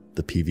lacking,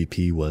 The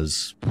PvP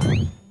was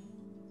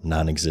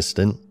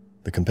non-existent.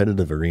 The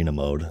competitive arena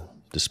mode,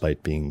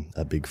 despite being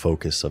a big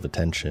focus of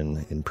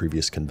attention in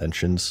previous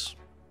conventions,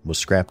 was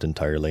scrapped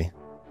entirely.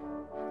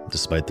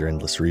 Despite their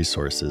endless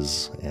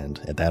resources, and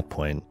at that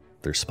point,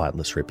 their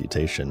spotless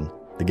reputation,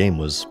 the game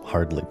was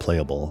hardly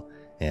playable,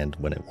 and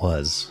when it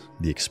was,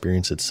 the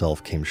experience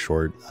itself came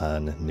short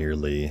on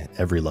nearly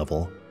every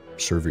level.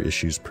 Server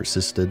issues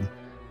persisted,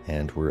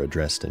 and were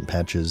addressed in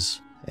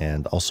patches,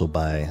 and also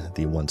by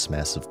the once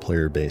massive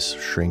player base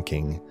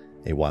shrinking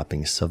a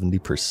whopping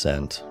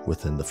 70%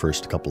 within the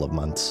first couple of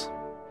months.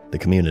 The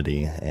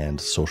community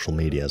and social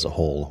media as a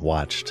whole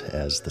watched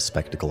as the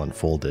spectacle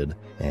unfolded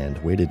and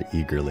waited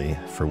eagerly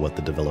for what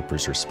the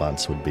developers'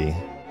 response would be.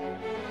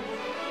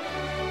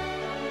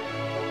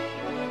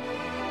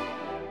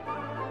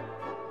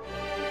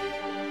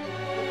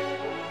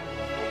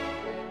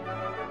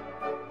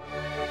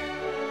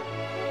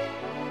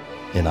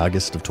 In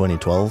August of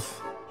 2012,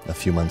 a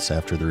few months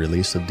after the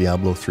release of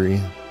Diablo 3,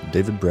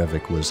 David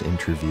Brevik was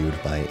interviewed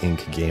by Inc.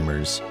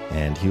 Gamers,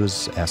 and he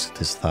was asked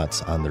his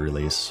thoughts on the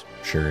release,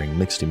 sharing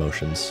mixed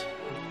emotions.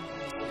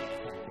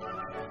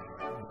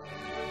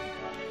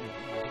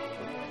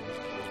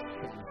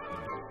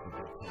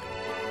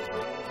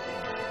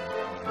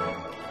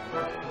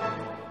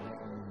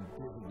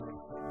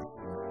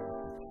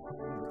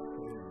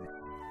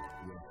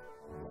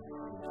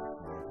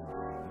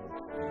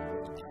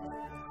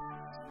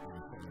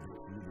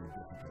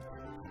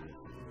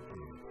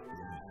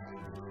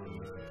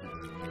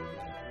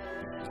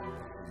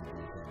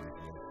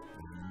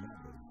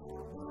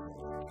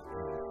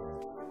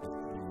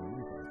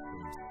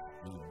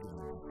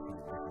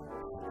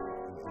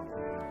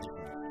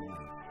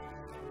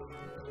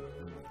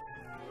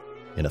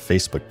 In a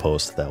Facebook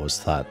post that was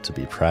thought to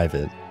be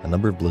private, a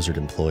number of Blizzard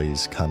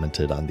employees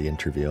commented on the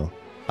interview.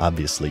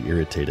 Obviously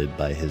irritated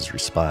by his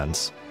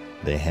response,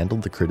 they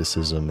handled the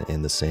criticism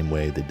in the same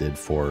way they did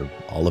for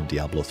all of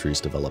Diablo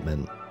 3's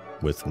development,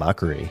 with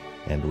mockery,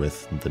 and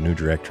with the new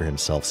director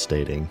himself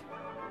stating,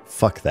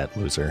 "Fuck that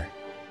loser."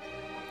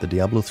 The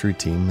Diablo 3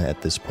 team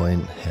at this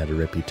point had a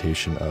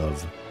reputation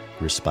of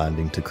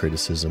responding to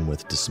criticism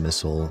with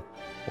dismissal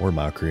or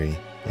mockery,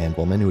 and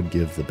while many would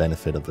give the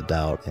benefit of the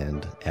doubt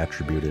and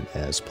attribute it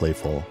as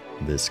playful,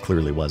 this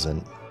clearly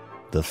wasn't.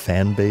 The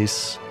fan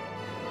base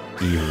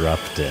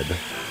erupted,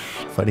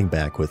 fighting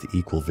back with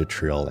equal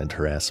vitriol and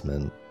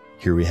harassment.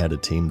 Here we had a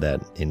team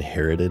that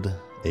inherited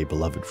a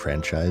beloved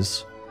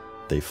franchise.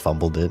 They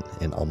fumbled it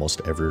in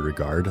almost every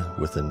regard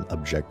with an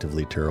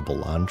objectively terrible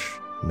launch,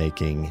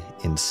 making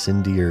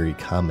incendiary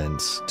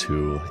comments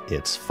to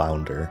its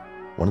founder,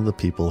 one of the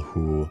people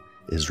who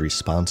is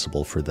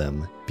responsible for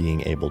them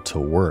being able to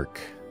work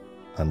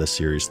on the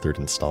series' third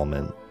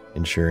installment,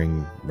 and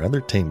sharing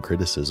rather tame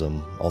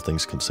criticism, all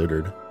things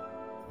considered.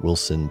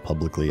 Wilson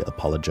publicly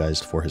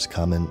apologized for his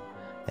comment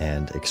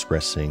and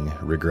expressing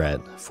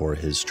regret for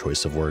his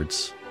choice of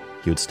words.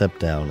 He would step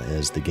down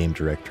as the game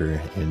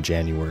director in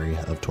January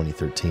of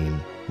 2013,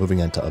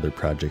 moving on to other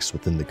projects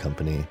within the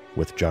company,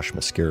 with Josh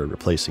Mascara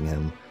replacing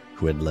him,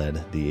 who had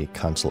led the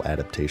console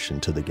adaptation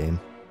to the game.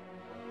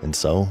 And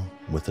so,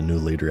 with a new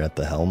leader at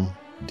the helm,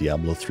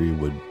 Diablo 3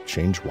 would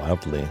change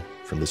wildly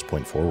from this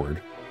point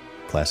forward.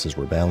 Classes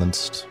were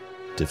balanced,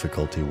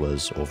 difficulty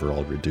was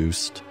overall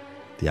reduced,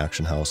 the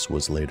auction house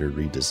was later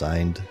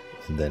redesigned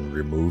and then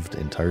removed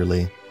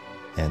entirely,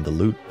 and the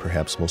loot,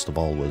 perhaps most of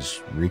all,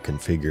 was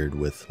reconfigured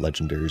with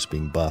legendaries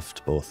being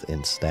buffed both in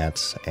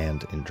stats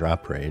and in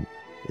drop rate.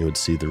 It would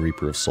see the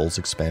Reaper of Souls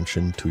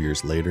expansion 2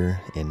 years later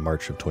in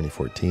March of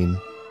 2014.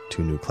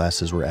 2 new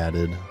classes were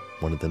added,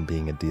 one of them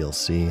being a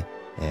DLC,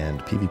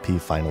 and PvP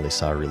finally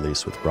saw a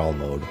release with Brawl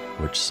mode,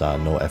 which saw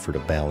no effort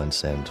of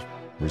balance and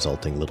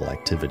resulting little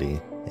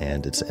activity,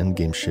 and its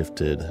endgame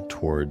shifted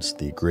towards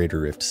the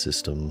Greater Rift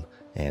system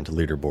and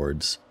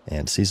leaderboards,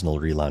 and seasonal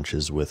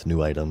relaunches with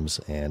new items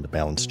and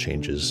balance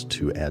changes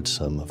to add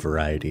some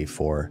variety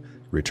for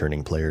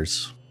returning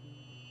players.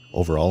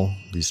 Overall,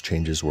 these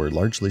changes were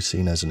largely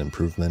seen as an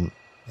improvement,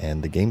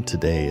 and the game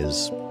today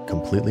is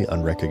completely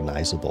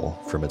unrecognizable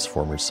from its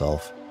former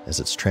self, as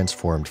it's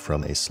transformed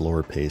from a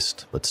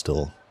slower-paced but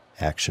still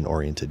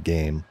action-oriented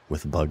game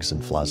with bugs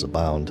and flaws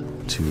abound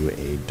to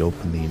a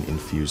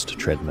dopamine-infused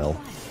treadmill.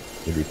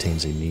 It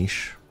retains a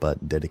niche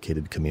but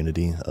dedicated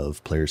community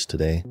of players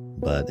today,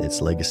 but its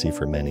legacy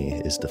for many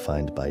is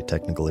defined by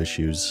technical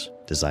issues,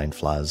 design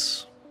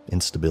flaws,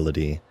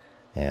 instability,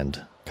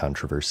 and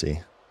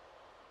controversy.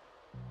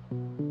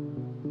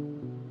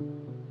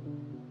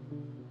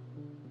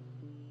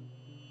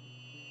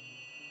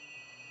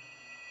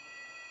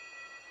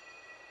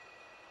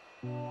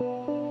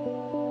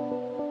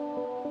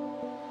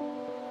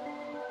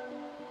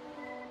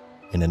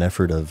 In an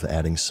effort of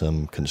adding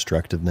some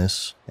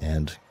constructiveness,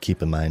 and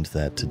keep in mind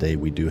that today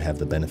we do have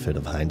the benefit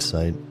of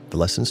hindsight, the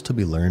lessons to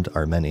be learned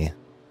are many.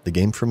 The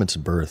game from its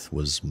birth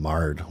was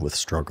marred with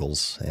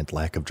struggles and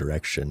lack of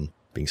direction,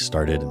 being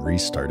started and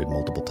restarted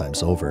multiple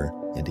times over,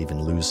 and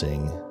even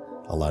losing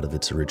a lot of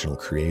its original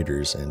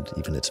creators and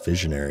even its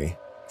visionary.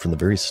 From the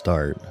very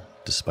start,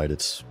 despite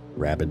its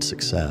rabid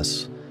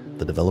success,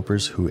 The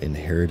developers who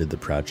inherited the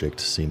project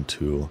seemed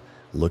to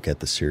look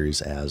at the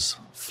series as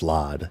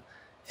flawed,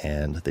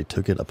 and they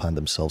took it upon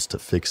themselves to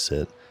fix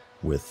it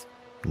with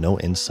no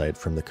insight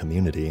from the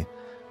community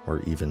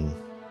or even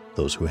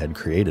those who had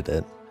created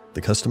it.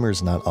 The customer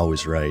is not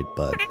always right,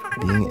 but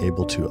being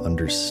able to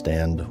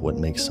understand what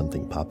makes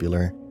something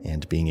popular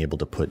and being able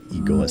to put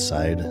ego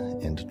aside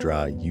and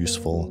draw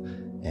useful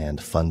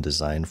and fun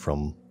design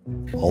from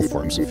all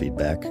forms of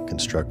feedback,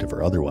 constructive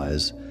or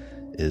otherwise,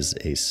 is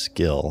a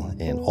skill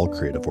in all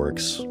creative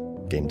works,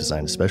 game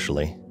design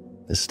especially.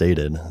 As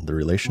stated, the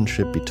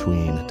relationship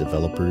between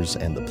developers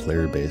and the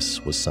player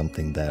base was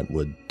something that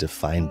would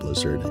define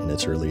Blizzard in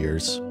its early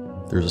years.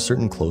 There's a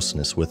certain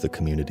closeness with the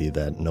community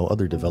that no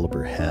other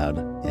developer had,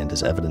 and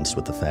is evidenced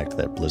with the fact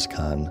that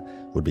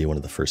BlizzCon would be one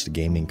of the first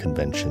gaming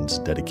conventions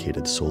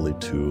dedicated solely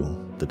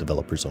to the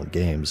developers' own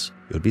games.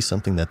 It would be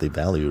something that they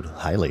valued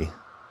highly.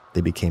 They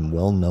became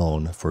well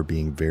known for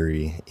being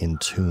very in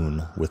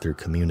tune with their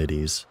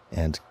communities,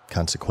 and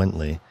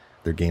consequently,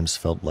 their games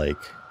felt like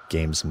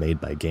games made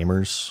by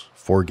gamers,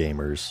 for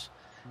gamers,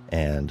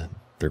 and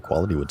their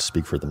quality would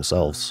speak for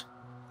themselves.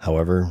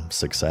 However,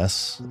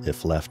 success,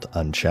 if left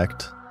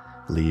unchecked,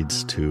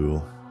 leads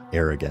to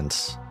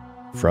arrogance.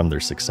 From their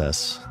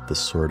success, this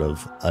sort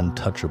of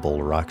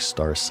untouchable rock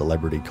star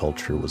celebrity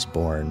culture was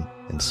born,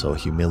 and so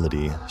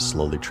humility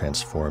slowly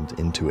transformed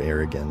into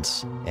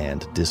arrogance,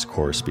 and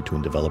discourse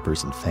between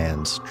developers and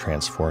fans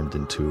transformed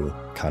into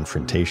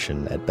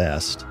confrontation at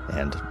best,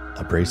 and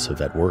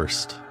abrasive at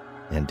worst.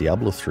 And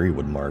Diablo 3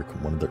 would mark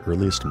one of the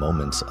earliest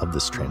moments of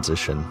this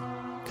transition,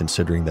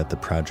 considering that the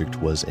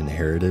project was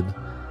inherited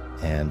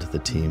and the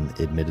team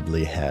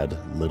admittedly had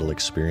little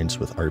experience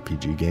with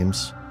RPG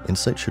games.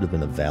 Insight should have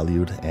been a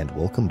valued and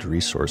welcomed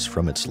resource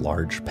from its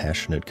large,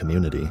 passionate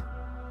community.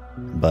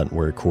 But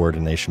where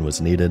coordination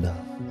was needed,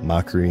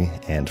 mockery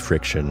and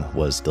friction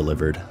was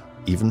delivered.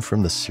 Even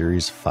from the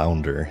series'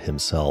 founder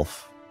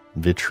himself,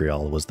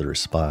 vitriol was the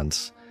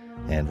response,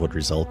 and what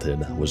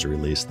resulted was a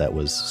release that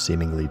was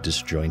seemingly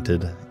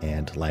disjointed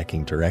and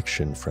lacking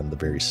direction from the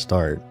very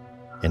start.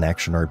 An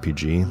action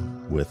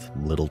RPG with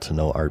little to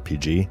no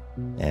RPG,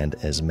 and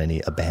as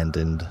many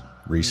abandoned,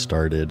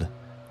 restarted,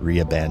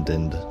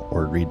 re-abandoned,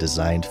 or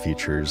redesigned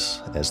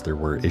features as there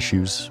were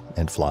issues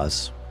and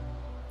flaws.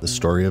 The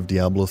story of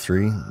Diablo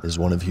 3 is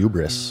one of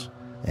hubris,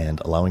 and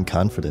allowing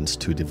confidence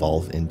to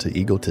devolve into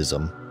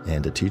egotism,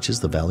 and it teaches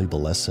the valuable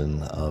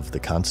lesson of the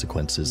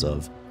consequences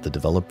of the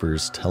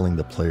developers telling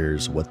the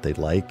players what they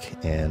like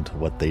and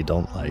what they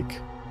don't like.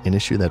 An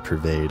issue that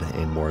pervaded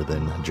in more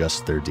than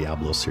just their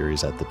Diablo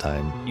series at the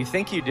time. You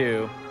think you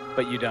do,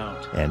 but you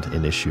don't. And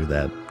an issue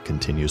that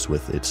continues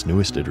with its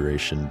newest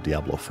iteration,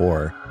 Diablo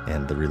 4,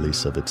 and the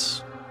release of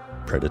its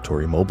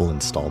predatory mobile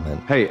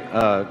installment. Hey,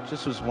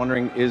 just was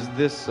wondering, is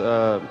this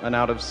an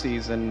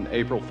out-of-season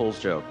April Fool's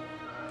joke?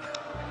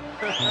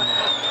 Do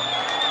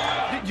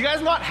you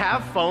guys not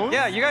have phones?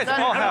 Yeah, you guys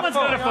all have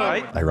phones,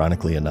 right?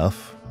 Ironically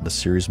enough, the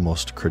series'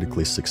 most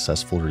critically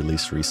successful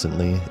release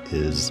recently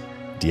is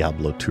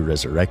Diablo 2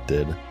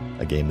 Resurrected,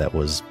 a game that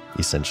was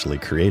essentially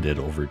created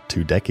over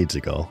 2 decades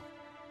ago.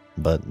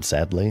 But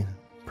sadly,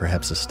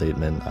 perhaps a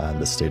statement on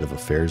the state of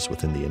affairs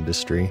within the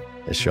industry,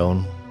 as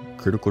shown,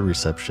 critical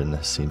reception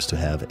seems to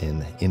have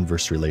an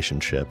inverse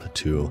relationship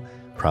to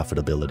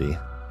profitability,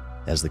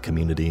 as the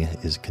community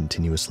is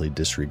continuously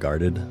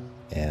disregarded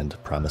and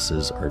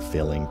promises are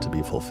failing to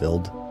be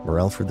fulfilled.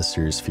 Morale for the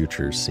series'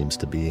 future seems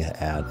to be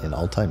at an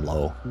all-time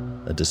low,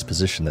 a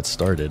disposition that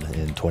started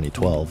in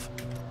 2012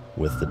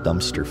 with the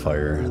dumpster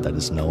fire that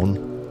is known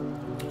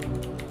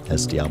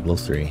as Diablo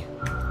 3.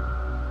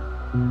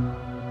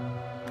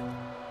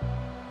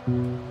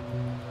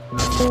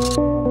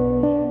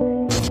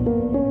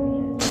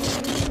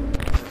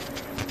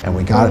 And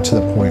we got it to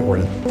the point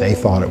where they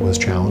thought it was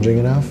challenging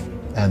enough,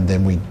 and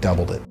then we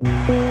doubled it.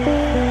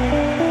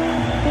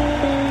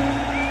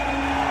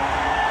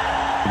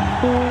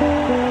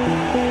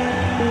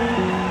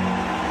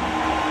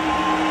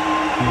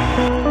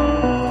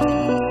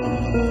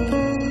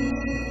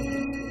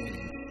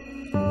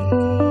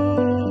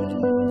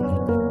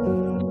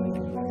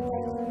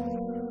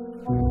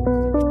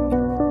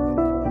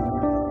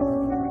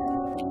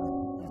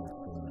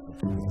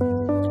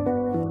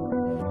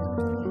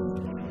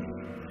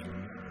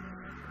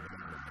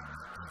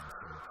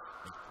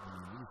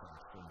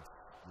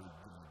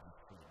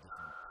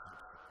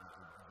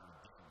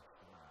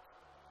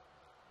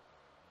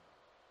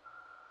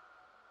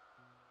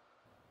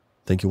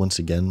 Thank you once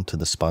again to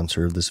the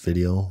sponsor of this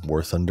video,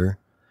 War Thunder.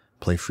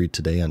 Play free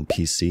today on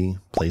PC,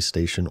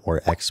 PlayStation,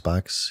 or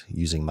Xbox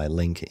using my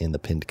link in the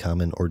pinned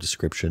comment or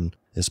description,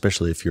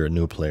 especially if you're a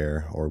new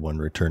player or one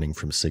returning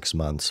from 6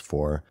 months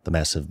for the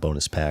massive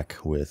bonus pack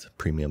with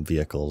premium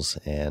vehicles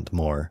and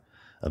more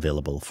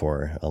available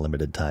for a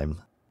limited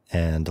time.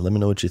 And let me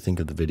know what you think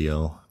of the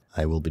video.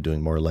 I will be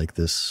doing more like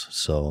this,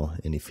 so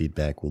any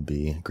feedback will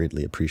be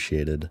greatly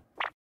appreciated.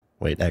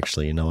 Wait,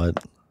 actually, you know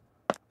what?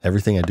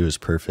 Everything I do is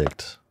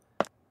perfect.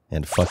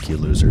 And fuck you,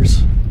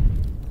 losers.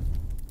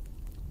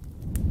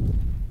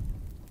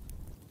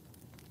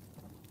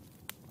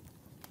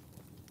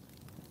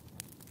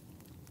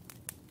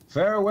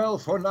 Farewell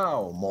for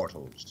now,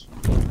 mortals.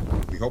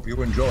 We hope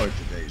you enjoyed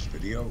today's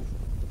video.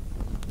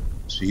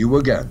 See you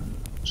again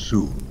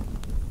soon.